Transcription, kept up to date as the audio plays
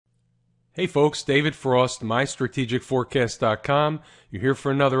Hey folks, David Frost, MyStrategicForecast.com. You're here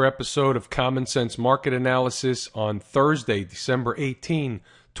for another episode of Common Sense Market Analysis on Thursday, December 18,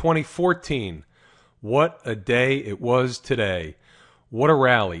 2014. What a day it was today. What a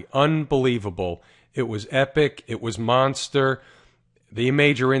rally. Unbelievable. It was epic. It was monster. The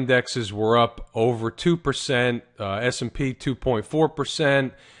major indexes were up over 2%, S&P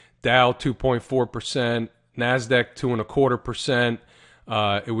 2.4%, Dow 2.4%, NASDAQ 2.25%.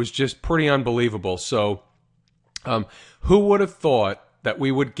 It was just pretty unbelievable. So who would have thought that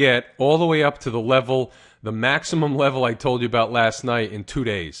we would get all the way up to the maximum level I told you about last night in 2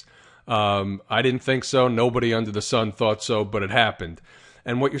 days? I didn't think so. Nobody under the sun thought so, but it happened.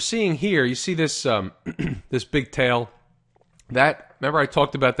 And what you're seeing here, you see this this big tail. Remember I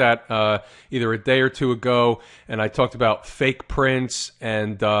talked about that either a day or two ago, and I talked about fake prints,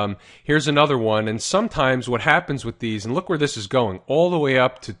 and here's another one. And sometimes what happens with these, and look where this is going, all the way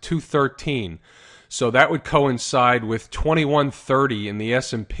up to 213. So that would coincide with 2130 in the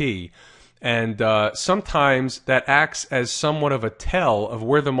S&P. And sometimes that acts as somewhat of a tell of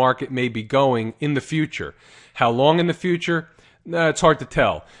where the market may be going in the future. How long in the future? It's hard to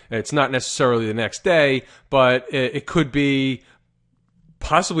tell. It's not necessarily the next day, but it could be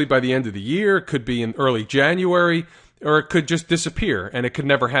possibly by the end of the year, it could be in early January, or it could just disappear, and it could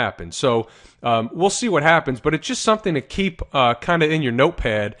never happen. So we'll see what happens, but it's just something to keep kind of in your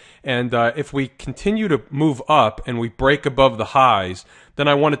notepad, and if we continue to move up and we break above the highs, then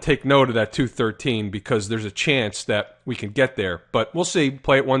I want to take note of that 213 because there's a chance that we can get there. But we'll see.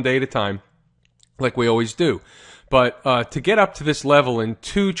 Play it one day at a time like we always do. But to get up to this level in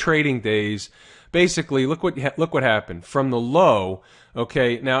 2 trading days, basically, look what happened from the low.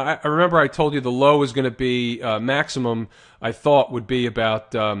 Okay, now I remember I told you the low was going to be maximum. I thought would be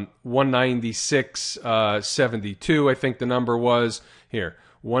about 196.72. I think the number was here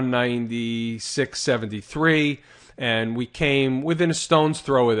 196.73, and we came within a stone's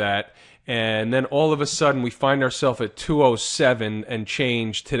throw of that. And then all of a sudden we find ourselves at 207 and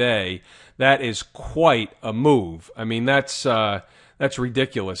change today. That is quite a move. I mean, that's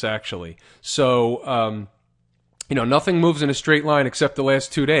ridiculous, actually. So, nothing moves in a straight line except the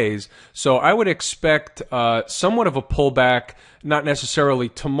last 2 days. So I would expect somewhat of a pullback, not necessarily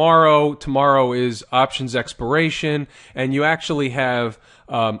tomorrow. Tomorrow is options expiration, and you actually have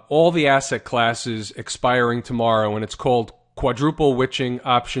all the asset classes expiring tomorrow, and it's called quadruple witching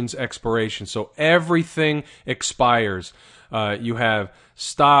options expiration. So everything expires. You have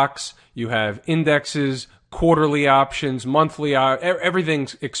stocks, you have indexes, quarterly options, monthly,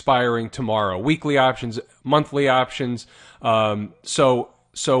 everything's expiring tomorrow. Weekly options, monthly options.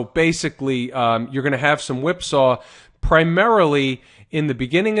 So basically, you're going to have some whipsaw primarily in the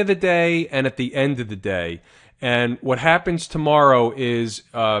beginning of the day and at the end of the day. And what happens tomorrow is,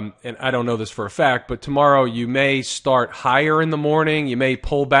 and I don't know this for a fact, but tomorrow you may start higher in the morning, you may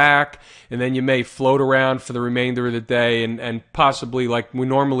pull back, and then you may float around for the remainder of the day and possibly, like we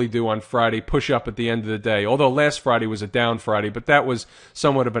normally do on Friday, push up at the end of the day. Although last Friday was a down Friday, but that was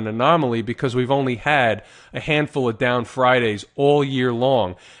somewhat of an anomaly because we've only had a handful of down Fridays all year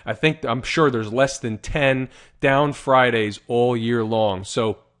long. I'm sure there's less than 10 down Fridays all year long.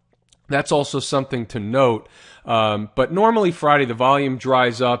 So that's also something to note. But normally Friday the volume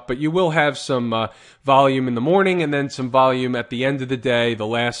dries up, but you will have some volume in the morning and then some volume at the end of the day, the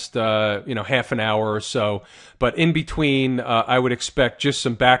last half an hour or so. But in between, I would expect just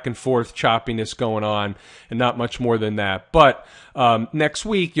some back and forth choppiness going on, and not much more than that. But next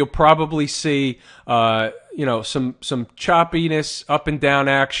week you'll probably see some choppiness, up and down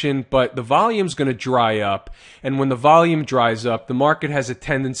action, but the volume's going to dry up. And when the volume dries up, the market has a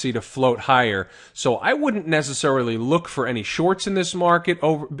tendency to float higher. So I wouldn't necessarily look for any shorts in this market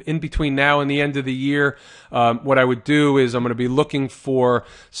over in between now and the end of the year. What I would do is I'm going to be looking for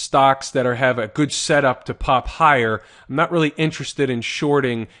stocks that have a good setup to pop higher. I'm not really interested in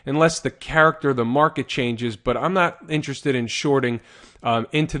shorting unless the character of the market changes, but I'm not interested in shorting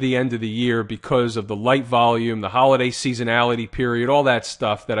into the end of the year because of the light volume, the holiday seasonality period, all that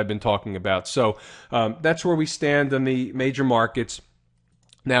stuff that I've been talking about. So that's where we stand on the major markets.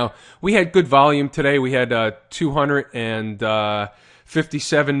 Now, we had good volume today. We had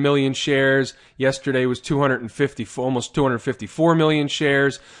 257 million shares. Yesterday was almost 254 million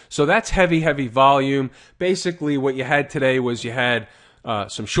shares. So that's heavy volume. Basically, what you had today was you had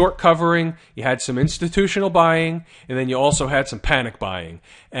some short covering, you had some institutional buying, and then you also had some panic buying,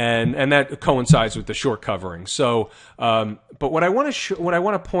 and that coincides with the short covering. So, but what I want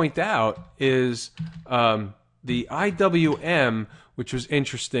to point out is the IWM, which was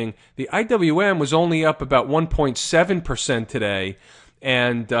interesting. The IWM was only up about 1.7% today,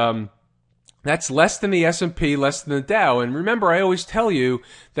 and That's less than the S&P, less than the Dow. And remember, I always tell you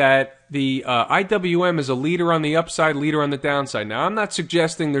that the IWM is a leader on the upside, leader on the downside. Now, I'm not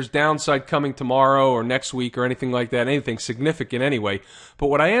suggesting there's downside coming tomorrow or next week or anything like that, anything significant anyway. But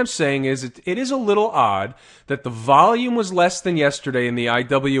what I am saying is it is a little odd that the volume was less than yesterday in the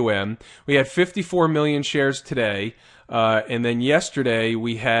IWM. We had 54 million shares today. And then yesterday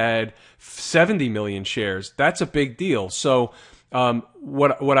we had 70 million shares. That's a big deal. So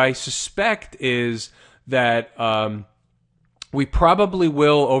what I suspect is that we probably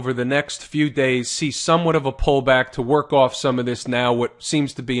will, over the next few days, see somewhat of a pullback to work off some of this now, what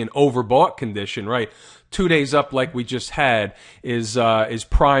seems to be an overbought condition, right? 2 days up like we just had is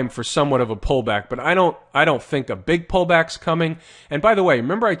prime for somewhat of a pullback, but I don't think a big pullback's coming. And by the way,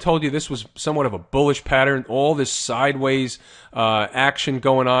 remember I told you this was somewhat of a bullish pattern, all this sideways action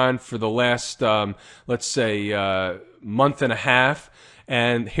going on for the last let's say month and a half.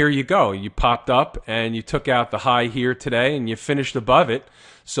 And here you go. You popped up and you took out the high here today and you finished above it.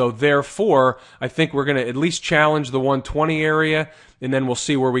 So therefore, I think we're going to at least challenge the 120 area, and then we'll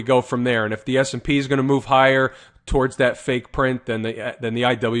see where we go from there. And if the S&P is going to move higher towards that fake print, then the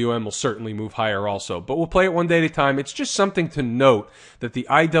IWM will certainly move higher also. But we'll play it one day at a time. It's just something to note that the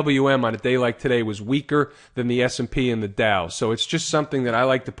IWM on a day like today was weaker than the S&P and the Dow. So it's just something that I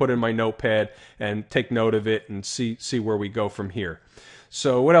like to put in my notepad and take note of it and see where we go from here.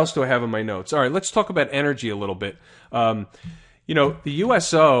 So what else do I have in my notes? All right, let's talk about energy a little bit. You know, the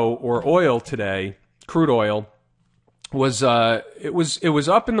USO, or oil today, crude oil, was it was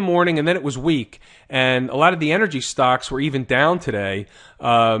up in the morning and then it was weak, and a lot of the energy stocks were even down today.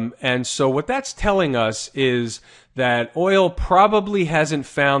 And so what that's telling us is that oil probably hasn't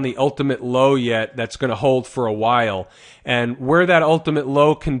found the ultimate low yet that's going to hold for a while. And where that ultimate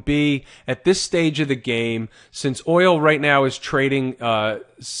low can be at this stage of the game, since oil right now is trading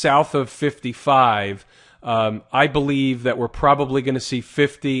south of 55, I believe that we're probably going to see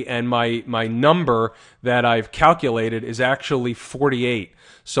 50, and my number that I've calculated is actually 48.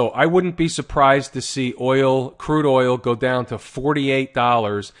 So I wouldn't be surprised to see crude oil go down to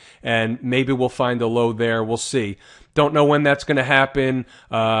 $48, and maybe we'll find a low there. We'll see. Don't know when that's going to happen,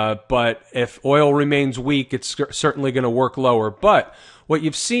 but if oil remains weak, it's certainly going to work lower. But what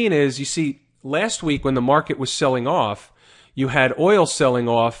you've seen is, you see, last week when the market was selling off, you had oil selling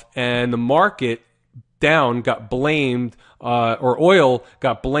off, and the market down got blamed, or oil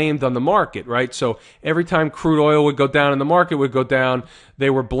got blamed on the market, right? So every time crude oil would go down and the market would go down,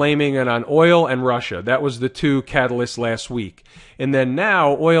 they were blaming it on oil and Russia. That was the two catalysts last week. And then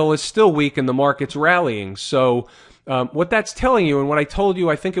now oil is still weak and the market's rallying. So what that's telling you, and what I told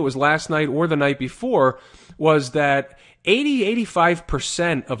you, I think it was last night or the night before, was that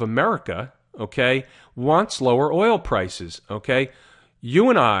 85% of America, okay, wants lower oil prices, okay?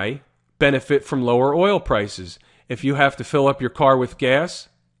 You and I benefit from lower oil prices. If you have to fill up your car with gas,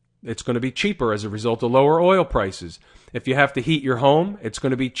 it's going to be cheaper as a result of lower oil prices. If you have to heat your home, it's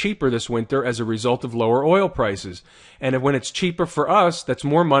going to be cheaper this winter as a result of lower oil prices. And when it's cheaper for us, that's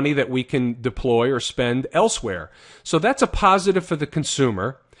more money that we can deploy or spend elsewhere. So that's a positive for the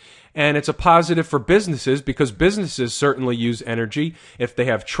consumer. And it's a positive for businesses, because businesses certainly use energy. If they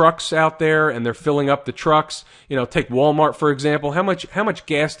have trucks out there and they're filling up the trucks, you know, take Walmart for example. How much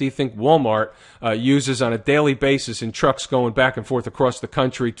gas do you think Walmart uses on a daily basis in trucks going back and forth across the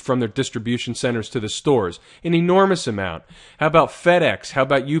country from their distribution centers to the stores? An enormous amount. How about FedEx? How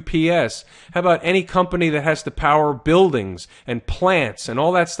about UPS? How about any company that has to power buildings and plants and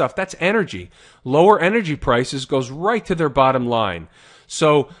all that stuff? That's energy. Lower energy prices goes right to their bottom line.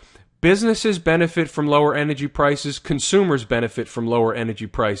 So businesses benefit from lower energy prices. Consumers benefit from lower energy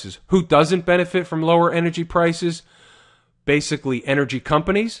prices. Who doesn't benefit from lower energy prices? Basically, energy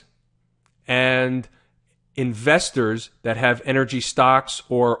companies and investors that have energy stocks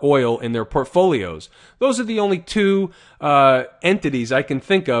or oil in their portfolios. Those are the only two entities I can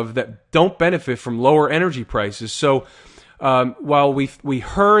think of that don't benefit from lower energy prices. So while we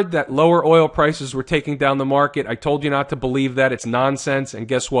heard that lower oil prices were taking down the market, I told you not to believe that. It's nonsense. And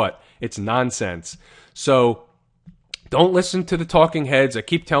guess what? It's nonsense. So don't listen to the talking heads. I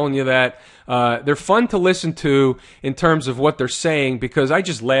keep telling you that. They're fun to listen to in terms of what they're saying, because I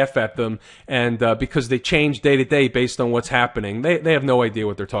just laugh at them, and because they change day to day based on what's happening. They have no idea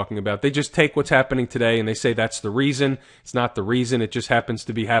what they're talking about. They just take what's happening today and they say that's the reason. It's not the reason. It just happens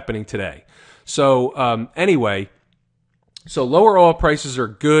to be happening today. So anyway, so lower oil prices are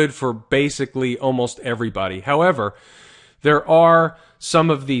good for basically almost everybody. However, There are some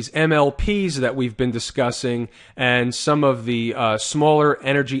of these MLPs that we've been discussing and some of the smaller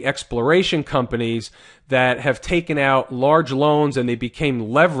energy exploration companies that have taken out large loans and they became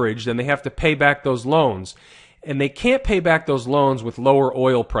leveraged and they have to pay back those loans. And they can't pay back those loans with lower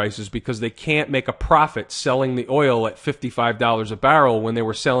oil prices because they can't make a profit selling the oil at $55 a barrel when they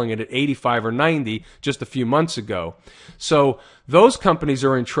were selling it at 85 or 90 just a few months ago. So those companies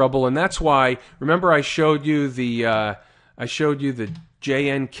are in trouble, and that's why, remember I showed you the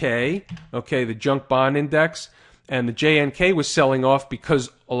JNK, okay, the junk bond index, and the JNK was selling off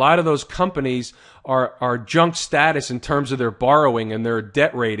because a lot of those companies are junk status in terms of their borrowing and their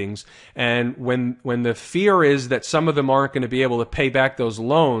debt ratings. And when the fear is that some of them aren't going to be able to pay back those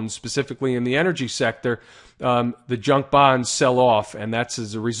loans, specifically in the energy sector, the junk bonds sell off, and that's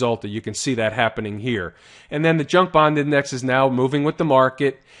as a result that you can see that happening here. And then the junk bond index is now moving with the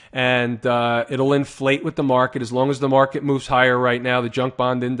market, and it'll inflate with the market. As long as the market moves higher right now, the junk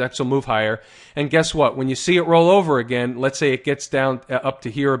bond index will move higher. And guess what? When you see it roll over again, let's say it gets down up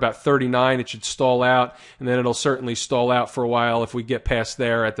to here about 39, it should stall out, and then it'll certainly stall out for a while if we get past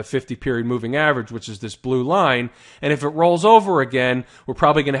there at the 50-period moving average, which is this blue line. And if it rolls over again, we're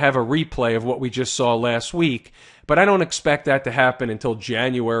probably going to have a replay of what we just saw last week. But I don't expect that to happen until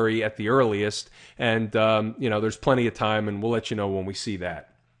January at the earliest. And, there's plenty of time, and we'll let you know when we see that.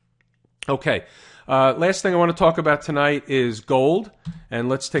 Okay. Last thing I want to talk about tonight is gold, and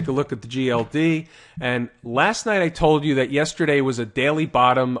let's take a look at the GLD. And last night I told you that yesterday was a daily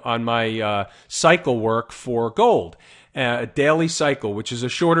bottom on my cycle work for gold, a daily cycle, which is a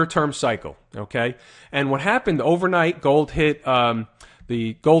shorter term cycle, okay? And what happened overnight, gold hit,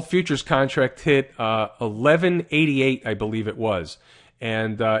 the gold futures contract hit 1188, I believe it was.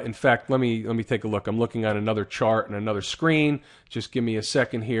 And in fact, let me take a look. I'm looking at another chart and another screen. Just give me a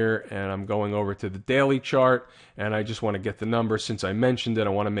second here, and I'm going over to the daily chart, and I just want to get the number. Since I mentioned it,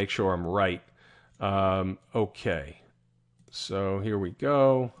 I want to make sure I'm right. Okay, so here we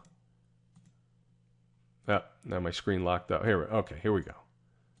go. Oh, now my screen locked up. Okay, here we go.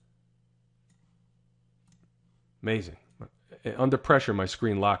 Amazing. Under pressure, my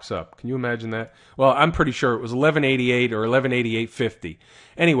screen locks up. Can you imagine that? Well, I'm pretty sure it was 1188 or 1188.50.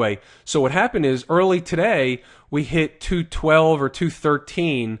 Anyway, so what happened is early today, we hit 212 or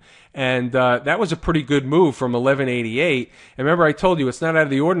 213, and that was a pretty good move from 1188. And remember, I told you it's not out of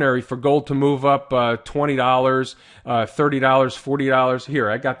the ordinary for gold to move up $20, $30, $40.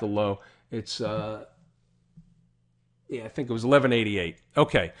 Here, I got the low. It's... I think it was 1188.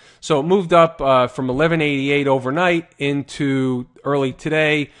 Okay, so it moved up from 1188 overnight into early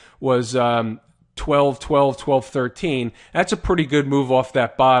today was 1213. That's a pretty good move off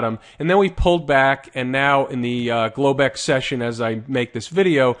that bottom. And then we pulled back, and now in the Globex session, as I make this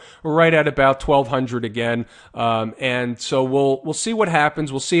video, we're right at about 1200 again. And so we'll see what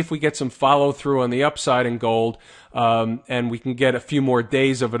happens. We'll see if we get some follow through on the upside in gold. And we can get a few more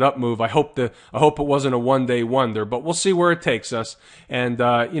days of an up move. I hope it wasn't a one-day wonder, but we'll see where it takes us. And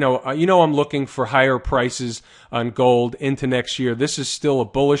I'm looking for higher prices on gold into next year. This is still a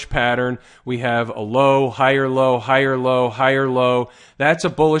bullish pattern. We have a low, higher low, higher low, higher low. That's a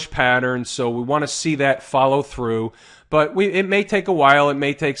bullish pattern, so we want to see that follow through. But it may take a while. It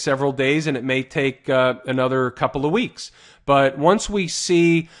may take several days, and it may take another couple of weeks. But once we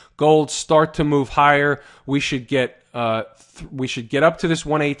see gold start to move higher, we should get up to this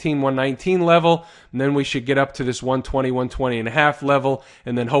 118, 119 level, and then we should get up to this 120, 120 and a half level,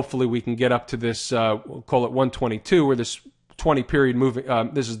 and then hopefully we can get up to this, we'll call it 122, where this 20 period moving,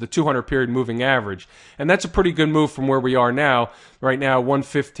 this is the 200 period moving average. And that's a pretty good move from where we are now. Right now,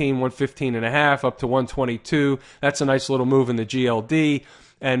 115, 115 and a half up to 122. That's a nice little move in the GLD.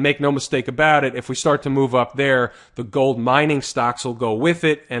 And make no mistake about it, if we start to move up there, the gold mining stocks will go with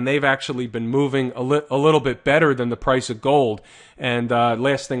it, and they've actually been moving a little bit better than the price of gold. And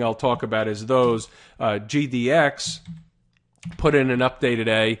last thing I'll talk about is those. GDX put in an update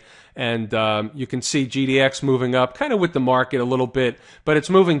today, and you can see GDX moving up kind of with the market a little bit, but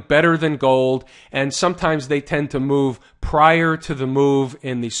it's moving better than gold, and sometimes they tend to move prior to the move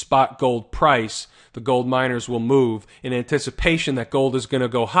in the spot gold price. The gold miners will move in anticipation that gold is going to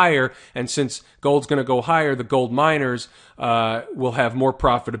go higher, and since gold's going to go higher, the gold miners will have more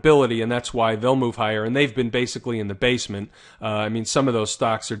profitability, and that's why they'll move higher, and they've been basically in the basement. I mean, some of those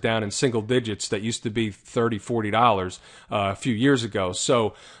stocks are down in single digits that used to be $30, $40 a few years ago.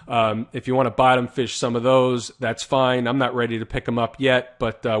 So if you want to bottom fish some of those, that's fine. I'm not ready to pick them up yet,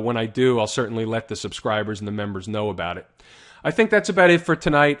 but when I do, I'll certainly let the subscribers and the members know about it. I think that's about it for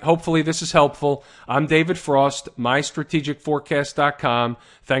tonight. Hopefully this is helpful. I'm David Frost, mystrategicforecast.com.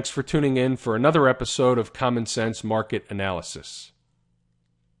 Thanks for tuning in for another episode of Common Sense Market Analysis. analysis.